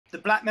the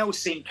black metal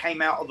scene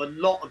came out of a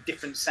lot of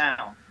different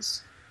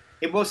sounds.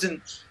 It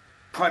wasn't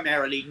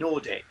primarily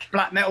Nordic.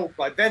 Black metal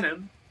by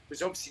Venom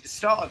was obviously the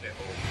start of it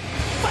all.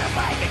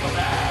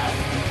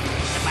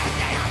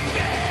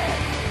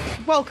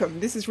 Welcome.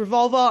 This is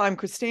Revolver. I'm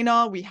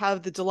Christina. We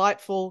have the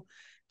delightful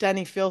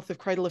Dani Filth of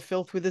Cradle of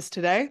Filth with us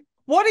today.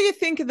 What do you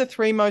think of the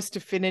three most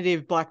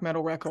definitive black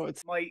metal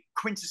records? My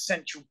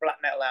quintessential black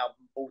metal album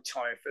of all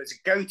time, if it was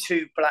a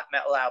go-to black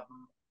metal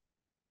album,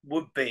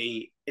 would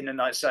be In the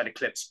Nightside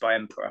Eclipse by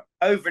Emperor,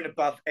 over and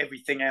above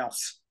everything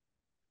else.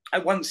 I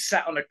once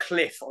sat on a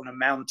cliff on a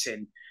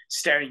mountain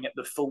staring at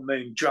the full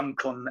moon,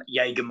 drunk on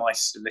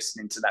Jägermeister,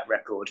 listening to that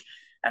record,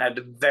 and had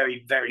a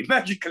very, very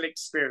magical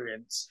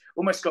experience.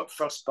 Almost got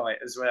frostbite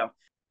as well.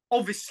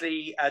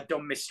 Obviously,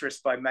 Dom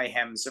Mistress by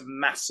Mayhem is a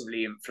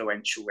massively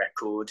influential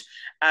record,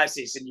 as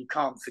is, and you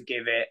can't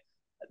forgive it,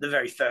 the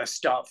very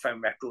first Dark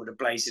Phone record, A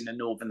Blaze in the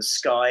Northern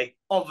Sky.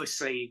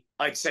 Obviously,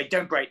 I'd say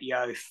Don't Break the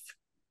Oath,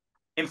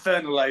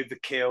 Infernal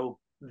Overkill,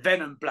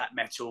 Venom black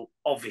metal,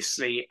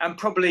 obviously, and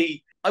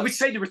probably, I would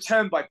say The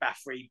Return by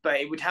Bathory,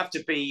 but it would have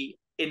to be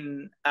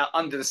in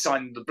Under the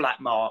Sign of the Black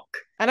Mark.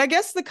 And I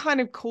guess the kind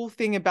of cool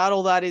thing about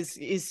all that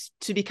is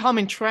to become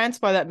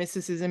entranced by that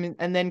mysticism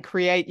and then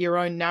create your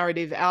own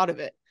narrative out of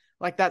it.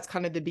 Like that's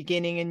kind of the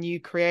beginning, and you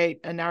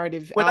create a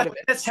narrative out of it.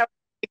 That's how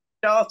it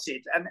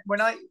started. And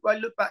when I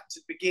look back to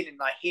the beginning,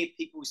 I hear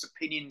people's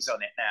opinions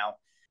on it now.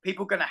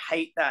 People are going to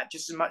hate that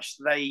just as much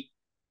as they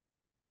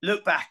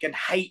look back and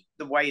hate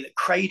the way that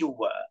Cradle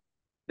were.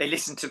 They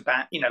listen to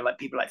that, like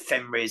people like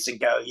Fenris and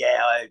go,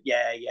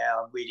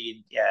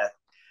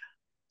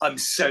 I'm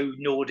so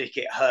Nordic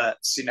it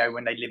hurts,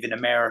 when they live in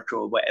America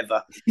or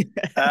whatever.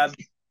 And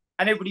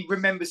everybody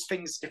remembers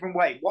things a different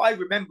way. What I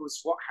remember was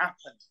what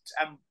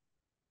happened.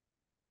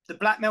 The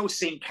black metal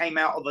scene came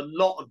out of a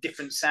lot of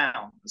different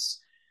sounds.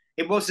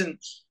 It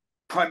wasn't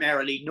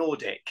primarily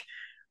Nordic.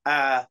 You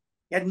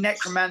had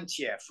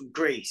Necromantia from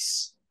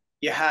Greece.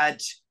 You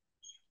had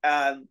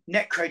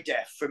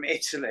Necrodeath from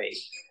Italy.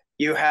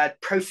 You had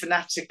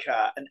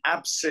Profanatica and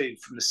Absu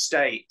from the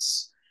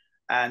States,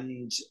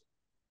 and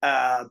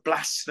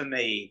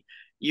Blasphemy.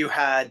 You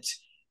had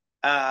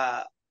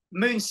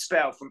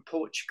Moonspell from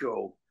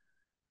Portugal.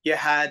 You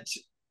had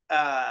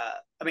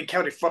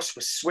Celtic Frost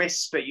was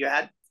Swiss, but you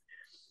had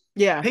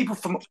people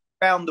from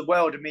around the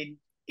world.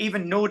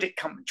 Even Nordic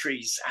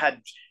countries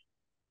had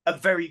a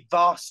very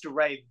vast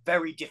array of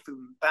very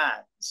different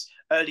bands.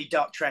 Early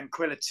Dark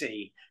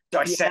Tranquility,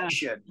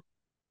 Dissection,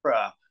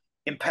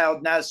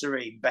 Impaled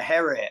Nazarene,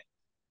 Beherit,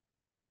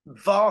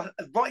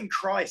 Rotten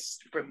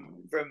Christ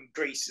from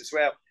Greece as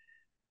well.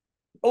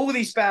 All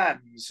these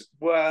bands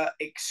were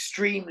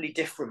extremely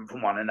different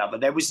from one another.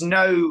 There was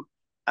no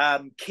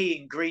key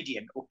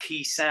ingredient or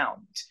key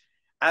sound.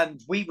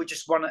 And we were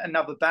just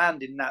another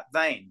band in that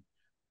vein.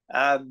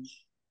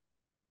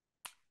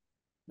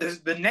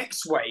 The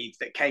next wave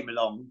that came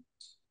along,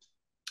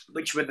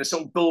 which were the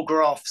sort of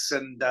Bulgaroffs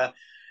and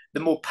the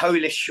more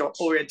Polish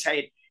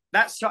orientated,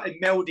 that started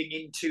melding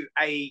into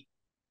a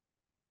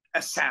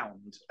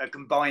sound, a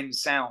combined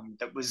sound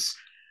that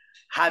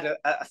had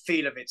a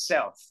feel of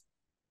itself.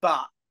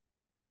 But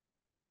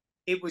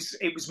it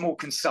was more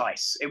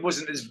concise. It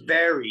wasn't as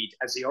varied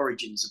as the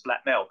origins of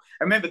black metal.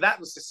 I remember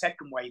that was the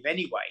second wave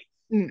anyway.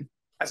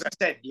 As I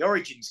said, the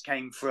origins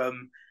came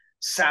from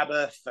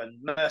Sabbath and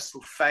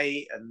Merciful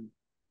Fate and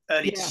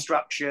Early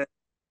Destruction,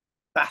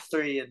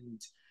 Bathory,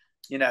 and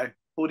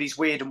all these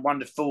weird and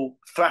wonderful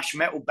thrash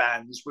metal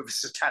bands with a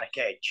satanic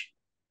edge.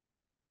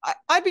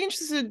 I'd be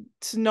interested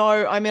to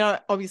know,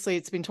 obviously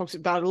it's been talked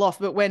about a lot,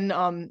 but when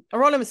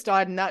Euronymous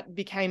died and that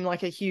became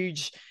like a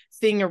huge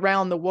thing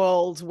around the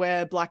world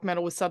where black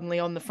metal was suddenly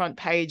on the front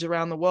page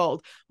around the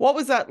world, what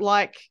was that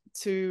like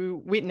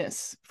to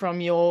witness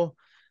from your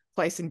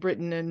place in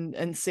Britain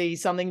and see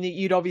something that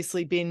you'd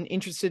obviously been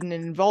interested in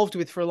and involved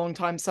with for a long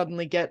time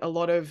suddenly get a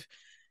lot of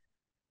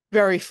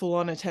very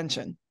full-on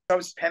attention? I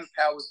was pen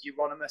pal with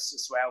Euronymous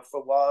as well for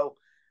a while.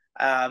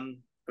 I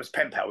was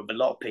pen pal with a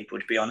lot of people,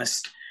 to be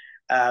honest.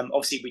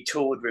 Obviously, we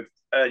toured with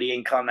early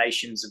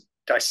incarnations of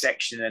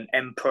Dissection and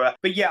Emperor.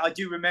 But yeah, I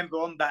do remember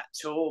on that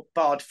tour,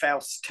 Bard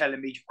Faust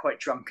telling me quite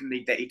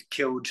drunkenly that he'd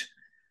killed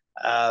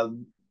a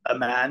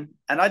man.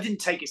 And I didn't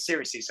take it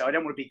seriously, so I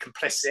don't want to be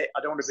complicit.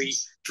 I don't want to be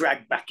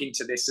dragged back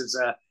into this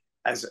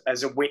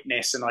as a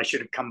witness, and I should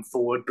have come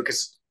forward,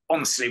 because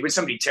honestly, when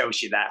somebody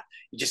tells you that,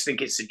 you just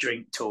think it's a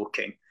drink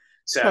talking.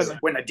 So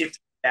when I did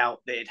find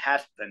out that it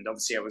happened,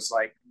 obviously I was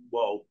like,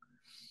 whoa.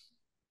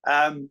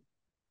 And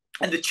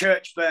the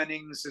church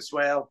burnings as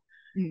well.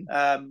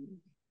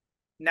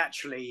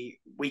 Naturally,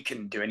 we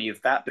couldn't do any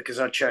of that because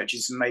our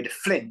churches are made of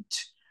flint.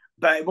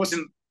 But it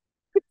wasn't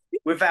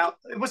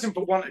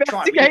for want of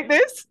trying.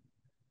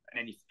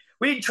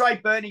 We didn't try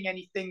burning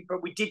anything,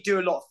 but we did do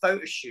a lot of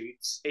photo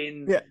shoots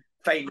in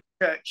famous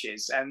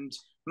churches. And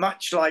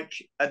much like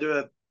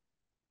the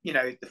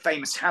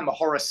famous Hammer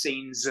horror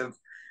scenes of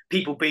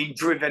people being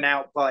driven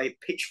out by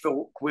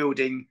pitchfork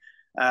wielding,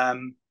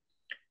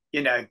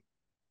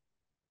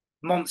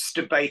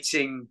 monster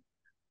baiting,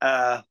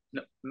 not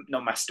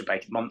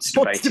masturbating,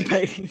 monster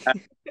baiting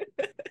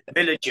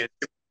villagers,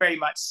 very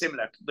much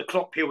similar. The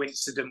Clotpeel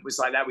incident was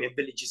like that. We had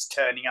villagers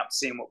turning up,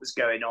 seeing what was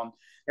going on.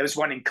 There was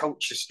one in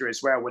Colchester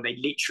as well, where they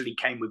literally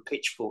came with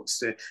pitchforks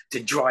to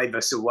drive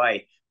us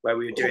away, where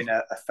we were doing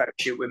a photo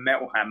shoot with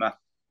Metal Hammer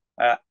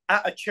at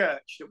a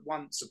church that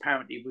once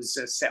apparently was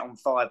set on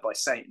fire by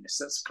Satanists.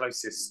 That's the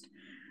closest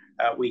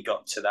we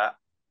got to that.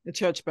 The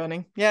church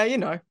burning. Yeah, you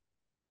know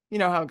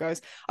how it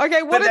goes.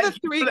 Okay, what are the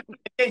three?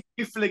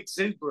 Youthful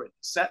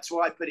exuberance. That's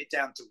why I put it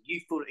down to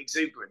youthful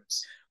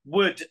exuberance.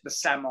 Would the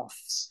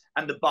Samoths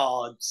and the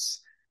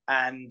Bards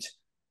and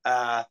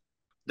the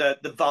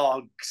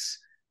Vargs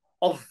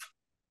of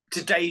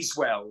today's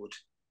world,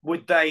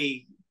 would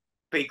they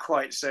be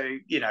quite so,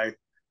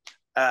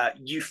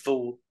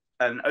 youthful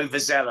and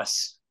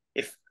overzealous?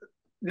 If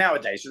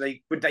nowadays,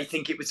 would they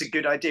think it was a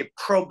good idea?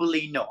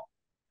 Probably not.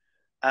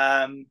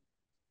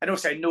 And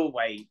also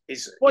Norway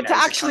is to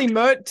actually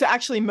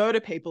murder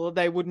people,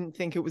 they wouldn't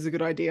think it was a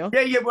good idea.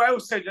 Yeah. Well,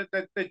 also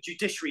the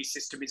judiciary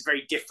system is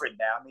very different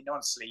now. I mean,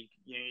 honestly,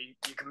 you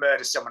can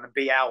murder someone and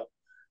be out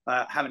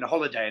having a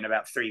holiday in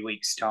about 3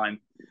 weeks' time.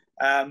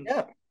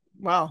 Yeah.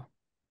 Wow.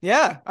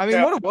 Yeah. I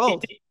mean, what a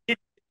world. It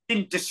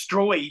didn't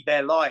destroy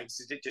their lives.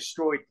 It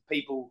destroyed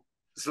people's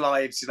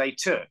lives they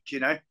took.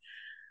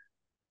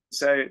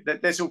 So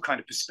there's all kind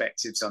of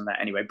perspectives on that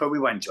anyway. But we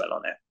won't dwell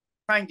on it.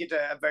 Frank did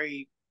a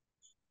very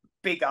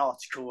big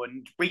article,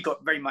 and we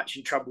got very much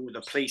in trouble with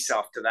the police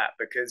after that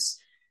because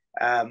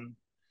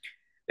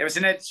there was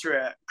an editor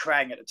at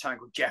Krang at the time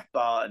called Jeff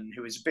Barton,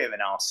 who was a bit of an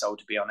arsehole,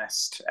 to be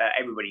honest.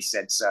 Everybody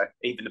said so,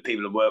 even the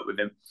people who worked with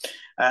him,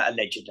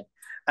 allegedly.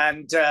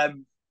 And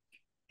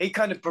he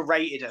kind of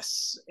berated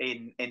us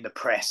in the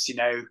press,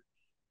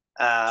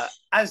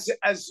 as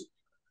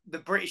the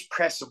British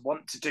press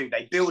want to do.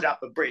 They build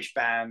up a British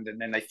band, and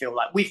then they feel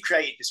like we've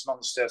created this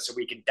monster so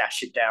we can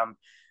dash it down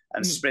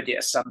and split it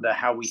asunder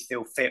how we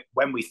feel fit,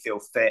 when we feel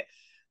fit.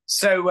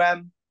 So,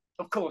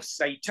 of course,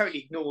 they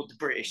totally ignored the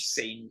British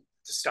scene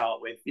to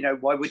start with.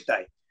 Why would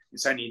they?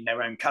 It's only in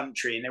their own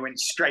country. And they went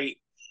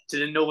straight to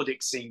the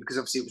Nordic scene because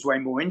obviously it was way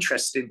more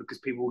interesting because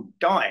people were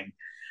dying.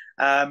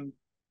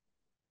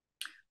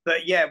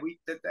 But yeah,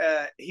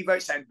 he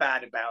wrote something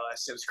bad about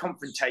us. There was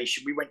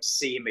confrontation. We went to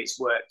see him at his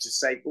work to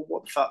say, well,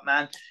 what the fuck,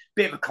 man?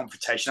 Bit of a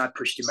confrontation. I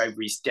pushed him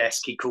over his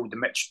desk. He called the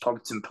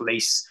Metropolitan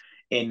Police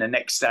in. The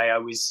next day I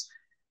was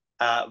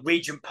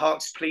Regent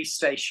Park's police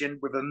station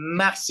with a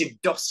massive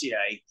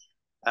dossier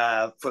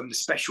from the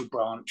special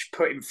branch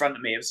put in front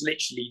of me. It was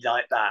literally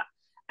like that.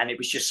 And it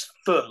was just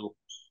full,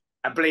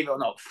 and believe it or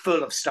not,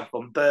 full of stuff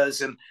on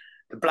Burzum,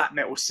 the Black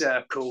Metal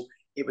Circle.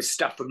 It was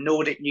stuff from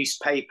Nordic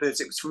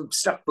newspapers. It was from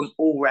stuff from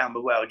all around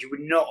the world. You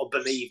would not have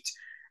believed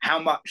how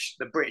much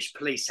the British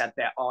police had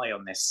their eye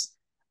on this.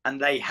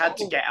 And they had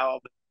to get out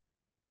of it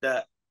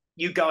that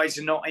you guys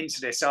are not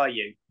into this, are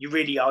you? You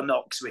really are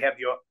not, because we have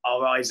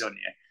our eyes on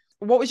you.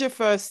 What was your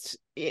first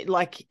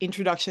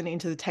introduction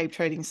into the tape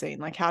trading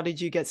scene? How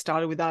did you get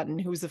started with that, and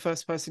who was the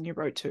first person you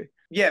wrote to?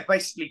 Yeah,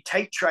 basically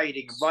tape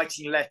trading,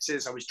 writing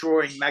letters. I was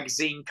drawing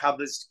magazine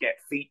covers to get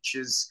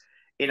features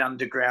in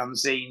underground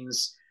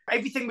zines.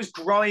 Everything was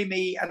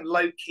grimy and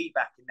low key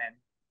back then.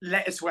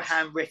 Letters were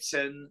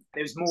handwritten.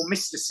 There was more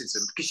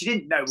mysticism because you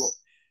didn't know what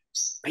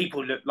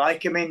people looked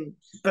like. I mean,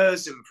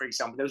 Burzum, for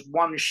example, there was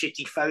one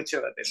shitty photo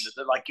of him that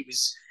looked like he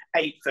was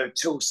 8 foot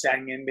tall,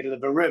 standing in the middle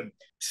of a room.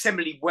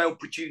 Similarly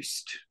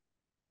well-produced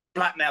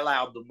black metal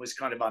album was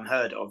kind of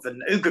unheard of.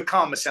 And Uga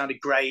Karma sounded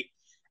great.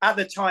 At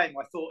the time,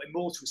 I thought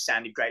Immortal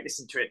sounded great.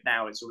 Listen to it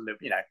now, it's all,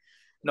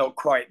 not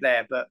quite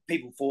there. But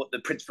people thought the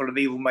Principle of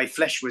Evil Made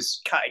Flesh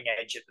was cutting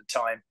edge at the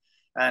time.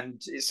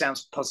 And it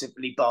sounds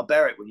positively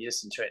barbaric when you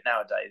listen to it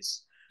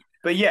nowadays.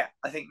 But yeah,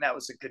 I think that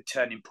was a good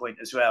turning point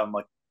as well in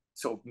my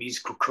sort of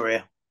musical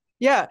career.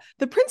 Yeah,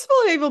 the Principle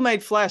of Evil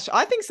Made Flesh,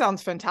 I think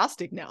sounds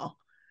fantastic now.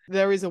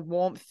 There is a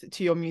warmth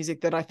to your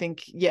music that I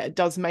think,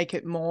 does make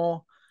it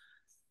more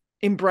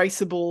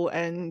embraceable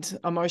and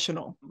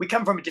emotional. We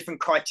come from a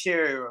different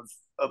criteria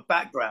of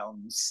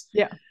backgrounds.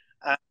 Yeah.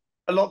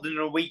 A lot of the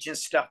Norwegian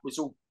stuff was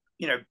all,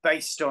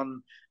 based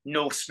on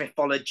Norse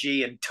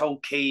mythology and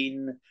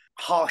Tolkien,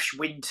 harsh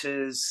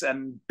winters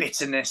and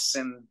bitterness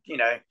and,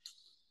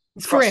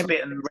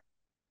 frostbitten.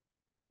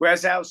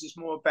 Whereas ours is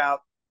more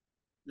about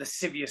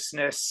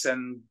lasciviousness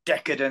and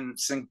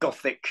decadence and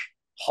gothic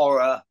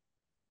horror.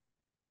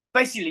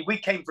 Basically, we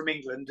came from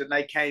England and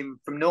they came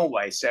from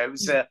Norway. So it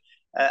was a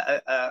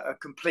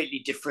completely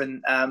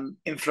different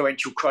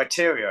influential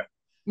criteria.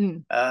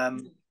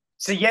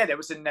 So, there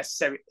was a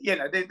necessary,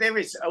 there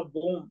is a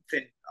warmth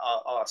in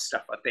our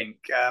stuff, I think,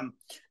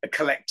 a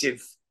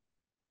collective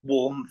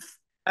warmth.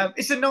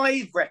 It's a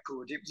naive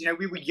record.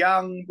 We were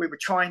young. We were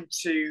trying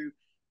to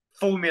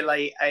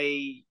formulate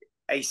a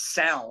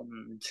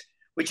sound,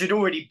 which had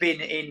already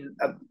been in,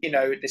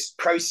 this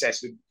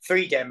process with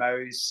 3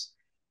 demos.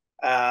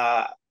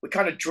 We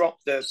kind of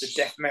dropped the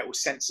death metal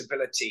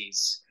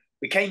sensibilities.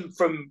 We came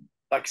from,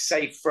 like I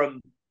say,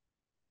 from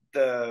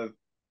the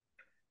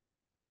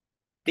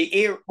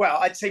era, well,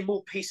 I'd say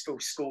more peaceful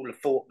school of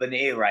thought than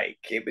Earache.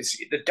 It was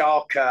the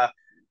darker,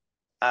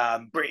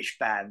 British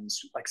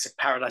bands, like I said,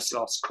 Paradise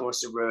Lost,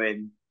 Chorus of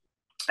Ruin,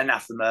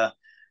 Anathema,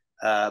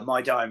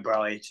 My Dying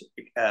Bride,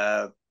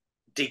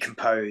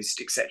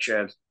 Decomposed,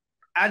 etc.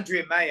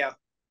 Andrea Mayer,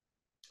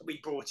 we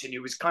brought in,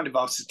 who was kind of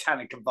our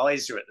satanic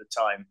advisor at the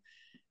time.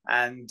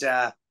 And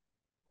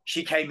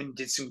she came and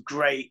did some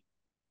great,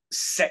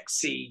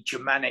 sexy,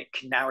 Germanic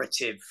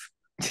narrative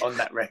on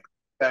that record.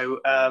 So,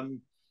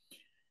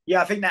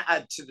 yeah, I think that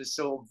adds to the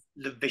sort of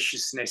the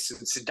viciousness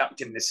and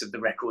seductiveness of the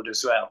record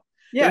as well.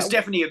 Yeah. There's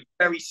definitely a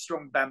very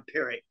strong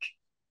vampiric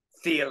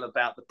feel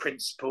about the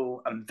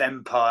Principal and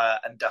Vampire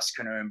and Dusk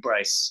and Her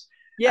Embrace.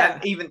 Yeah.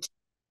 And even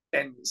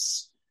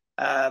sense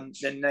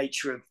the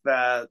nature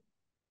of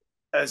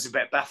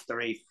Elizabeth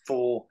Bathory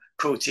for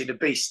Cruelty of the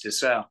Beast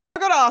as well. I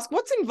got to ask,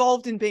 what's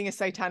involved in being a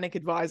satanic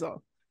advisor?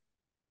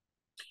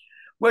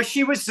 Well,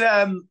 she was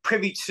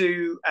privy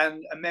to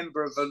and a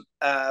member of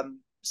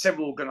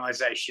several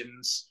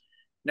organisations.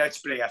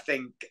 Notably, I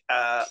think,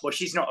 well,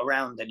 she's not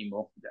around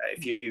anymore.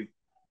 If you're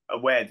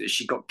aware that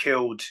she got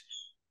killed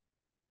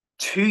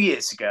 2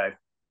 years ago,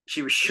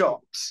 she was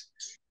shot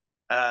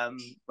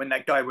when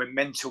that guy went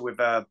mental with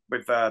a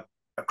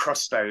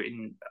crossbow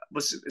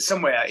was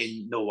somewhere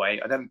in Norway.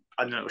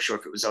 I'm not sure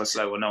if it was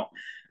Oslo or not.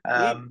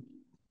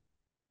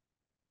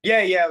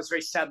 Yeah, I was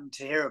very saddened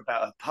to hear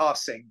about her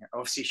passing.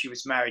 Obviously, she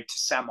was married to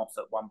Samoth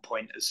at one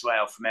point as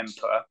well from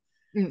Emperor.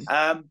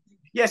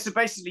 Yeah, so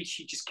basically,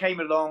 she just came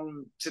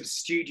along to the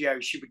studio.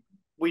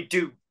 We'd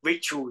do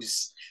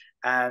rituals,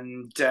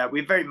 and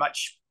we're very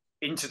much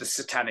into the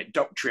satanic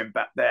doctrine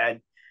back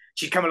then.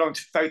 She'd come along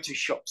to photo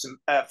shoots and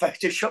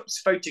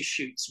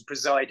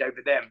preside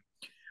over them.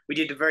 We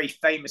did a very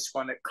famous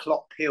one at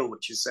Clop Hill,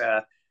 which is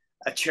a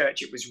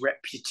church. It was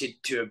reputed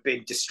to have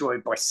been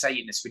destroyed by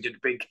Satanists. We did a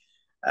big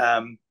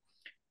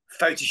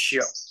photo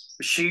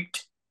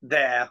shoot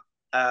there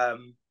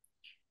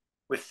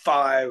with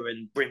fire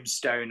and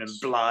brimstone and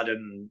blood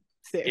and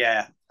Sick.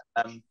 Yeah,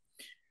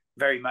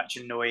 very much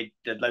annoyed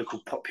the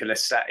local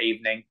populace that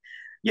evening.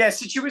 Yeah,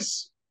 so she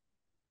was,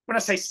 when I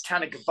say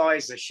satanic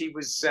advisor, she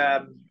was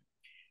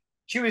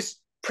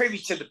privy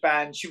to the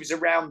band. She was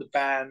around the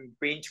band.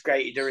 We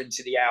integrated her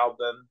into the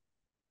album.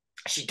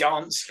 She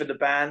danced for the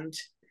band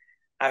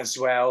as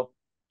well.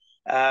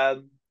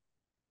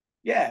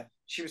 Yeah,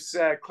 she was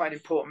quite an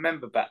important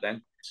member back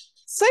then.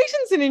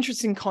 Satan's an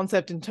interesting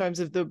concept in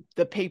terms of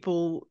the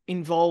people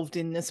involved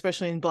in,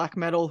 especially in black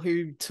metal,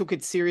 who took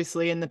it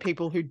seriously and the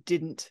people who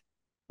didn't.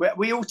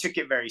 We all took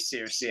it very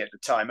seriously at the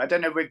time. I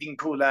don't know if you can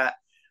call that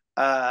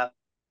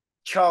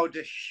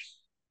childish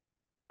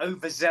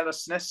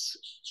overzealousness.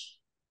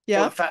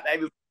 Yeah. Or the fact that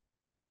everybody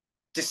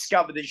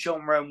discovered the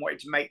genre and wanted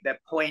to make their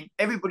point.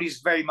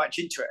 Everybody's very much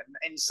into it. And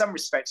in some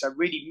respects, I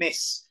really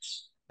miss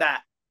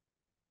that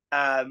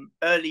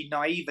early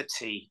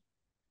naivety.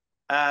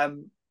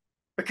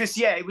 Because,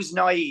 yeah, it was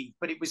naive,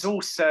 but it was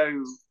also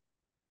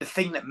the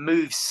thing that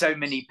moves so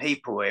many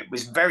people. It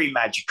was very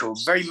magical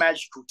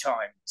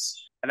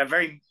times. And I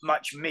very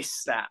much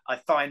miss that. I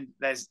find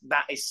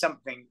that is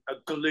something, a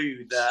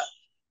glue,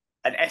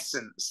 an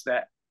essence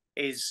that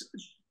is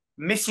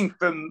missing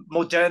from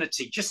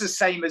modernity, just the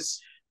same as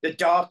the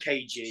Dark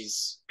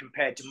Ages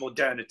compared to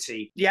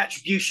modernity. The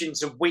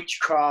attributions of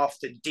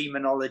witchcraft and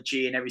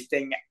demonology and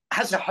everything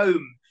has a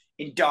home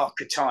in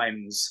darker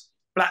times.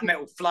 Black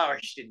metal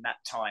flourished in that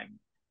time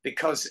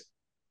because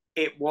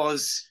it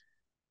was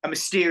a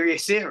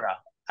mysterious era,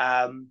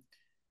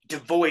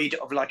 devoid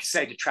of, like I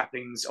say, the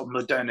trappings of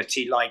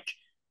modernity, like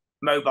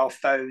mobile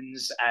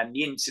phones and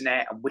the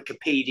internet and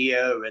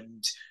Wikipedia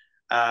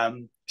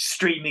and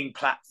streaming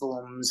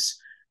platforms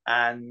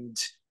and,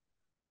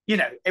 you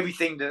know,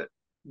 everything that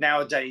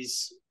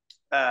nowadays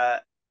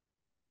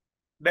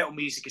metal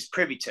music is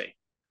privy to.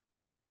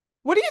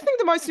 What do you think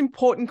the most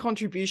important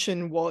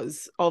contribution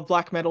was of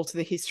black metal to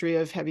the history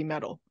of heavy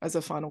metal, as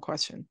a final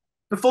question?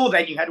 Before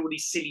then, you had all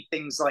these silly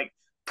things like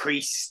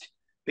Priest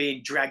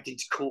being dragged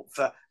into court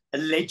for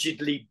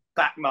allegedly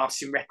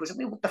backmasking records. I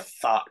mean, what the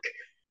fuck?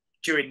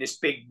 During this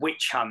big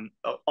witch hunt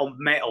of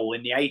metal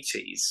in the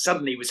 80s,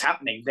 suddenly it was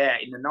happening there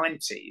in the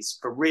 90s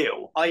for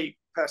real. I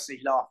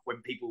personally laugh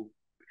when people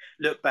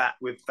look back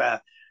with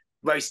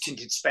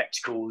rose-tinted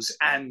spectacles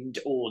and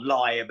or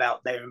lie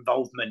about their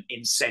involvement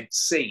in said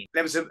scene.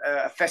 There was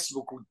a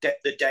festival called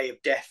the Day of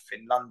Death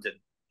in London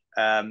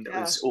that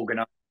was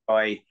organised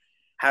by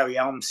Harry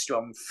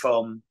Armstrong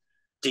from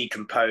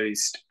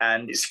Decomposed,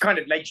 and it's kind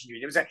of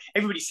legendary.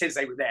 Everybody says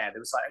they were there. There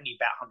was like only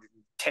about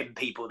 110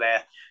 people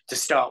there to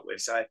start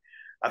with, so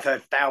I've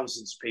heard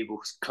thousands of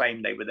people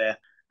claim they were there.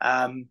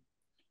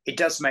 It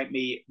does make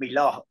me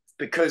laugh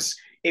because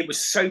it was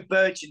so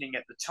burgeoning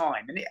at the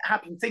time,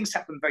 and things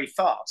happened very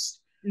fast.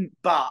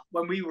 But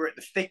when we were at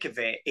the thick of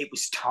it, it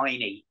was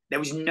tiny. There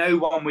was no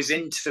one was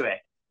into it.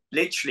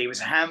 Literally, it was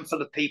a handful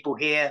of people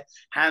here,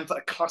 a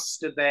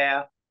cluster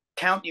there.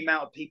 Count the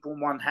amount of people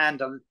in one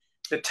hand. And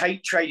the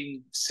tape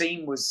trading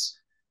scene was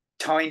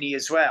tiny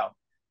as well,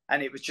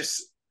 and it was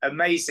just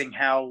amazing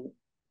how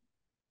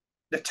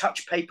the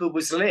touch paper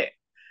was lit.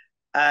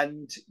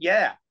 And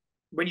yeah,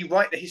 when you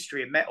write the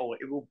history of metal,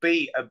 it will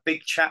be a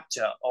big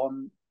chapter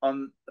on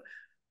on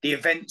the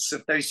events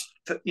of those,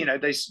 you know,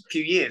 those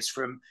few years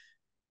from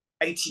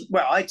 80,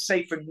 well, I'd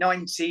say from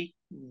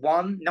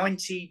 91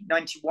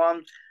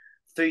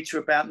 through to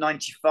about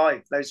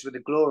 95. Those were the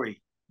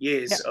glory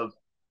years of,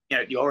 you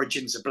know, the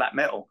origins of black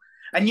metal.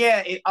 And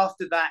yeah,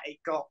 after that, it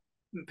got,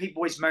 people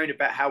always moan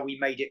about how we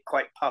made it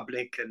quite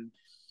public, and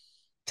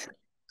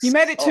you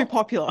made it too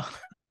popular.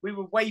 We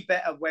were way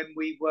better when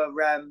we were,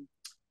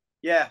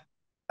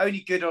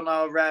 only good on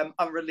our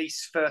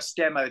unreleased first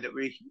demo that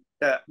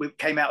we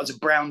came out as a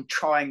brown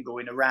triangle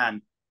in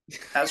Iran.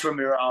 That's when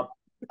we were at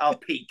our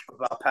peak of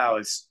our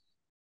powers.